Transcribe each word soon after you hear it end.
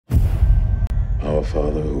Our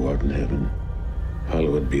Father who art in heaven,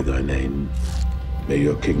 hallowed be thy name. May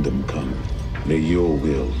your kingdom come. May your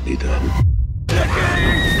will be done.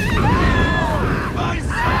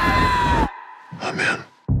 Amen.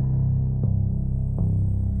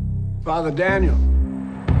 Father Daniel,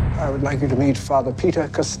 I would like you to meet Father Peter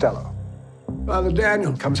Costello. Father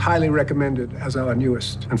Daniel comes highly recommended as our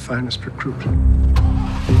newest and finest recruit.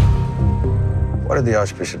 What did the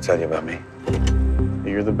Archbishop tell you about me?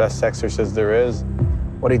 You're the best exorcist there is.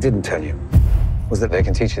 What he didn't tell you was that they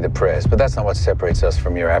can teach you the prayers, but that's not what separates us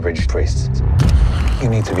from your average priests. You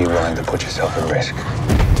need to be willing to put yourself at risk.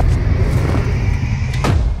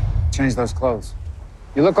 Change those clothes.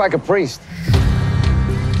 You look like a priest.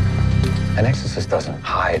 An exorcist doesn't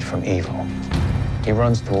hide from evil. He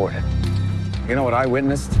runs toward it. You know what I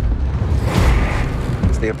witnessed?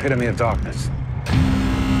 It's the epitome of darkness.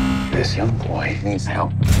 This young boy needs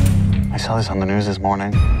help. I saw this on the news this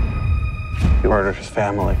morning. He murdered his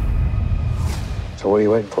family. So what are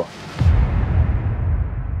you waiting for?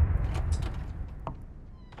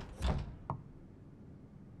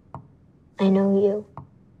 I know you.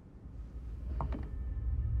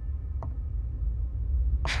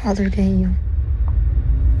 Father Daniel.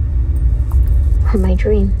 From my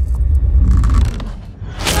dream.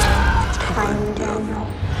 I'm Daniel.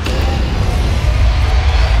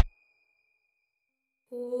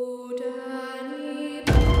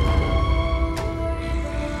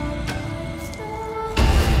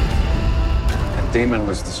 That demon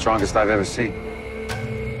was the strongest I've ever seen.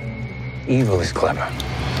 Evil is clever.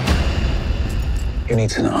 It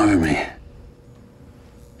needs an army.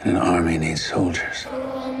 And an army needs soldiers.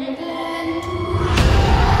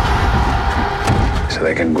 So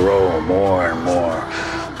they can grow more and more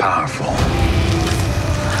powerful.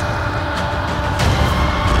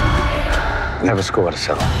 Never score to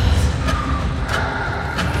settle.